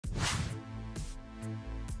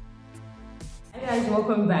Hey guys,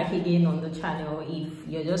 welcome back again on the channel. If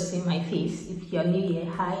you're just seeing my face, if you're new here,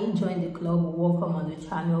 hi, join the club, welcome on the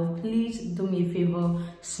channel. Please do me a favor,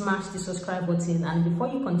 smash the subscribe button, and before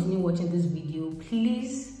you continue watching this video,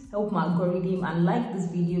 please help my algorithm and like this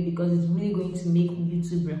video because it's really going to make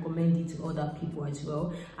YouTube recommend it to other people as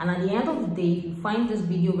well. And at the end of the day, if you find this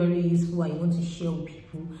video very useful and you want to share with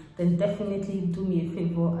people, then definitely do me a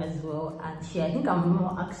favor as well and share. I think I'm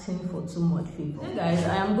more asking for too much favor. Hey guys,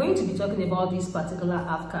 I am going to be talking about this particular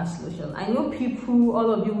half-cast lotion. I know people,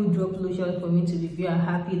 all of you will drop lotion for me to review. I'm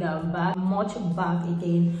happy that I'm back, much back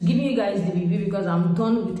again, giving you guys the review because I'm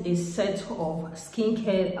done with a set of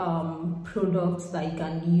skincare products that you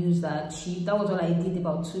can use that are cheap. That was what I did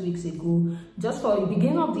about 2 weeks ago. Just for the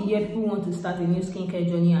beginning of the year, people want to start a new skincare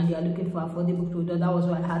journey and they are looking for affordable products. That was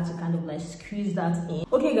why I had to kind of like squeeze that in.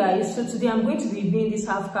 Okay guys, so today I'm going to be reviewing this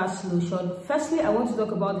half-cast lotion. Firstly, I want to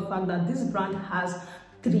talk about the fact that this brand has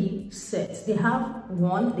 3 sets. They have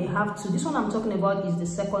 1, they have 2. This one I'm talking about is the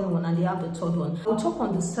second one, and they have the third one. I'll talk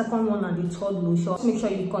on the second one and the third lotion. Make sure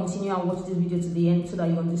you continue and watch this video to the end so that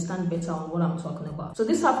you understand better on what I'm talking about. So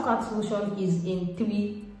this half-cast lotion is in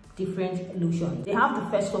 3 different lotions. They have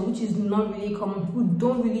the first one, which is not really common. People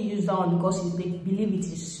don't really use that one because they believe it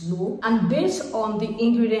is slow. And based on the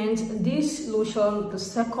ingredients, this lotion, the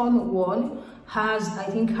second one, has, I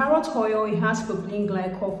think, carrot oil, it has propylene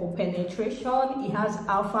glycol for penetration, it has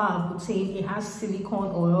alpha arbutin, it has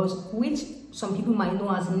silicone oils, which some people might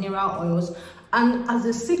know as mineral oils. And as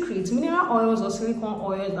a secret, mineral oils or silicone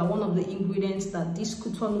oils are one of the ingredients that these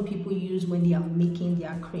Cotonou people use when they are making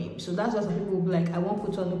their cream. So that's why some people will be like, I want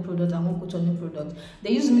Cotonou product, I want Cotonou product.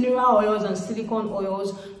 They use mineral oils and silicone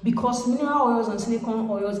oils because mineral oils and silicone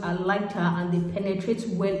oils are lighter and they penetrate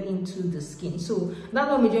well into the skin. So that's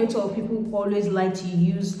why majority of people always like to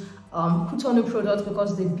use Cotonou products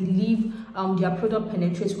because they believe their product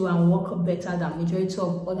penetrates well and work better than majority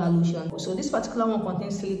of other lotions. So this particular one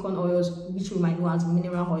contains silicone oils, which we might know as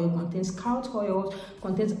mineral oil, contains carrot oil,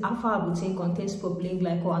 contains alpha arbutin, contains propylene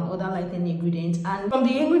glycol and other lightening ingredients. And from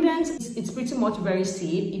the ingredients, it's pretty much very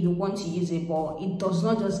safe if you want to use it, but it does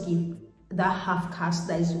not just give that half cast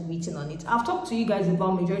that is written on it. I've talked to you guys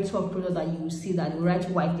about majority of products that you will see that they write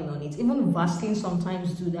whitening on it. Even Vaseline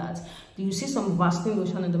sometimes do that. You see some Vaseline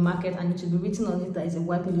lotion in the market and it will be written on it that is a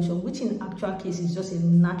whitening lotion, which in actual case is just a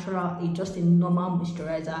natural, just a normal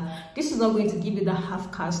moisturizer. This is not going to give you the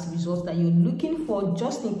half cast result that you're looking for,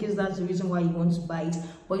 just in case that's the reason why you want to buy it,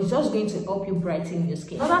 but it's just going to help you brighten your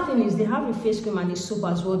skin. Another thing is they have a face cream and a soap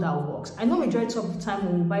as well that works. I know majority of the time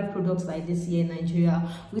when we buy products like this here in Nigeria,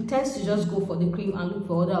 we tend to just go for the cream and look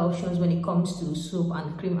for other options when it comes to soap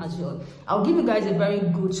and cream as well. I'll give you guys a very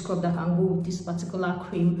good scrub that can go with this particular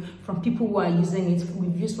cream from people who are using it,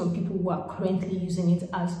 reviews from people who are currently using it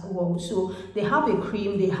as well. So they have a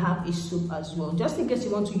cream, they have a soap as well. Just in case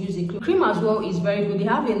you want to use a cream as well is very good. They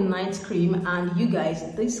have a night cream, and you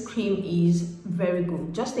guys, this cream is very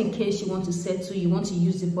good. Just in case you want to settle, you want to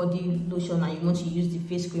use the body lotion and you want to use the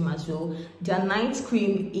face cream as well, their night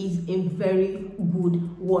cream is a very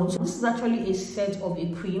good one. So this is actually a set of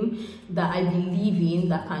a cream that I believe in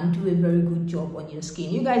that can do a very good job on your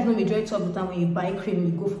skin. You guys know majority of the time when you buy cream,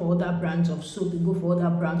 you go for other brands of soap, you go for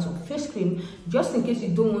other brands of face cream. Just in case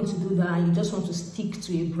you don't want to do that and you just want to stick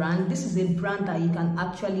to a brand, this is a brand that you can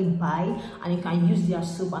actually buy and you can use their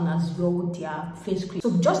soap and as well their face cream.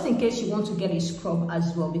 So just in case you want to get a scrub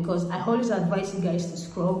as well, because I always advise you guys to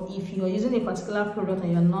scrub. If you are using a particular product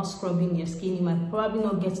and you're not scrubbing your skin, you might probably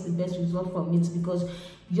not get the best result from it because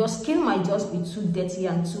your skin might just be too dirty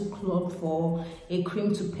and too clogged for a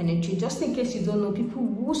cream to penetrate. Just in case you don't know, people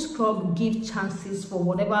who scrub give chances for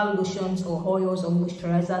whatever lotions or oils or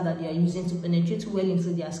moisturizer that they are using to penetrate well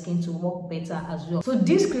into their skin to work better as well. So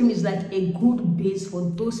this cream is like a good base for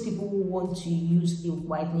those people who want to use a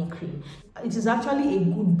whitening cream. It is actually a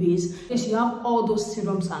good base because you have all those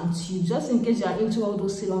serums and tubes. Just in case you are into all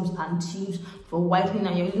those serums and tubes for whitening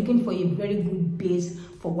and you're looking for a very good base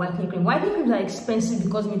for whitening cream. Whitening creams are expensive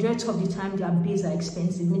because majority of the time their base are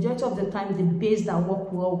expensive. Majority of the time the base that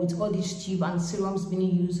work well with all these tube and serums being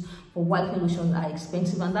used for whitening lotions are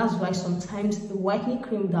expensive, and that's why sometimes the whitening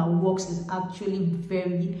cream that works is actually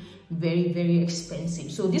very expensive.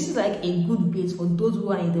 So this is like a good base for those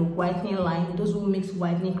who are in the whitening line, those who mix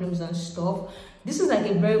whitening creams and stuff. This is like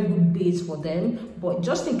a very good base for them, but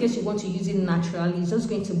just in case you want to use it naturally, it's just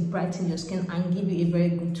going to brighten your skin and give you a very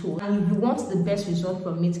good tone. And if you want the best result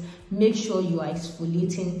from it, make sure you are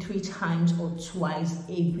exfoliating 3 times or twice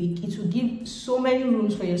a week. It will give so many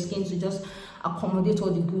rooms for your skin to just accommodate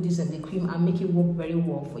all the goodies in the cream and make it work very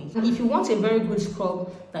well for you. And if you want a very good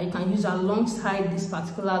scrub that you can use alongside this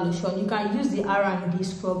particular lotion, you can use the R&D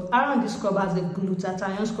scrub. R&D scrub has a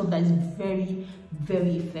glutathione scrub that is very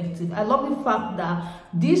effective. I love the fact that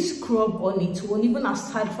this scrub on its own, even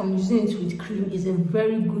aside from using it with cream, is a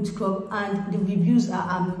very good scrub, and the reviews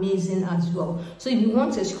are amazing as well. So if you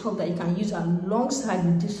want a scrub that you can use alongside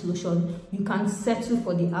with this lotion, you can settle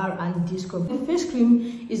for the R&D scrub. The face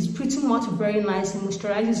cream is pretty much very nice. It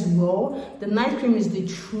moisturizes well. The night cream is the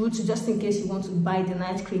truth, just in case you want to buy the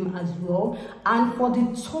night cream as well. And for the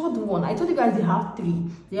third one, I told you guys they have 3.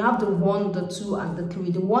 They have the 1, the 2, and the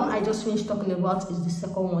 3. The one I just finished talking about is the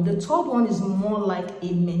second one. The third one is more like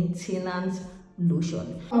a maintenance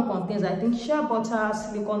lotion. It contains, I think, shea butter,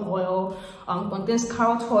 silicone oil, contains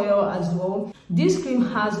carrot oil as well. This cream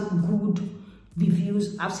has good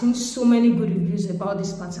reviews. I've seen so many good reviews about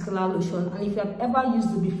this particular lotion, and if you have ever used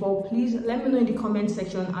it before, please let me know in the comment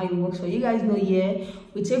section how it works. So you guys know, yeah,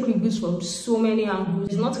 we take reviews from so many angles.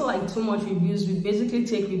 It's not like too much reviews. We basically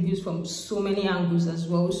take reviews from so many angles as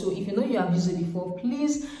well. So if you know you have used it before,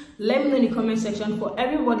 please let me know in the comment section. For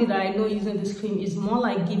everybody that I know using this cream, is more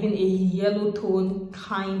like giving a yellow tone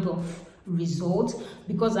kind of result,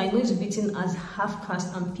 because I know it's written as half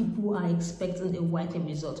cast and people are expecting a whitening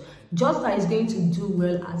result. Just that it's going to do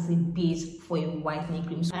well as a base for a whitening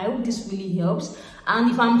cream. So I hope this really helps.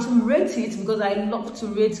 And if I'm to rate it, because I love to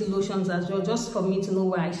rate lotions as well, just for me to know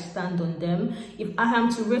where I stand on them, if I am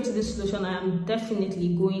to rate this lotion, I am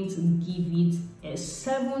definitely going to give it a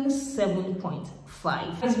 7.5.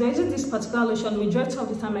 As we're using this particular lotion, majority of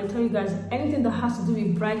the time I tell you guys, anything that has to do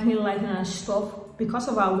with brightening, lightening and stuff, because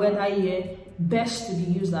of our weather here, best to be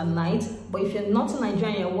used at night. But if you're not in Nigeria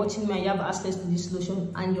and you're watching me and you have access to this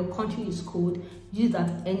lotion and your country is cold, use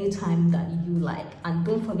that any time that you like. And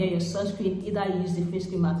don't forget your sunscreen. Either you use the face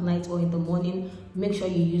cream at night or in the morning. Make sure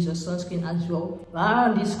you use your sunscreen as well.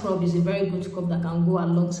 This scrub is a very good scrub that can go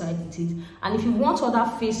alongside with it. And if you want other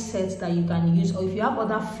face sets that you can use, or if you have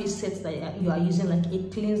other face sets that you are using, like a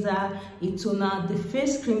cleanser, a toner, the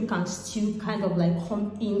face cream can still kind of like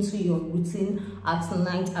come into your routine at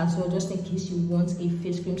night as well, just in case you want a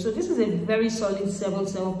face cream. So this is a very solid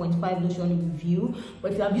 7.5 lotion review.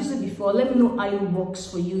 But if you have used it before, let me know how it works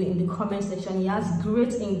for you in the comment section. It has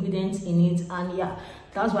great ingredients in it, and yeah,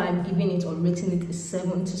 that's why I'm giving it or rating it a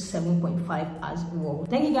 7 to 7.5 as well.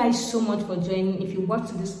 Thank you guys so much for joining. If you watched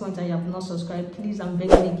to this point and you have not subscribed, please, I'm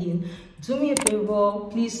begging again, do me a favor,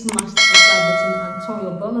 please smash the subscribe button and turn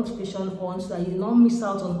your bell notification on so that you don't miss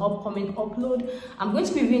out on upcoming upload. I'm going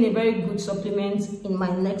to be reviewing a very good supplement in my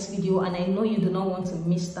next video, and I know you do not want to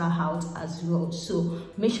miss that out as well. So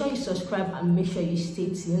make sure you subscribe and make sure you stay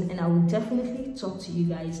tuned, and I will definitely talk to you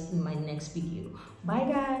guys in my next video.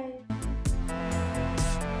 Bye guys.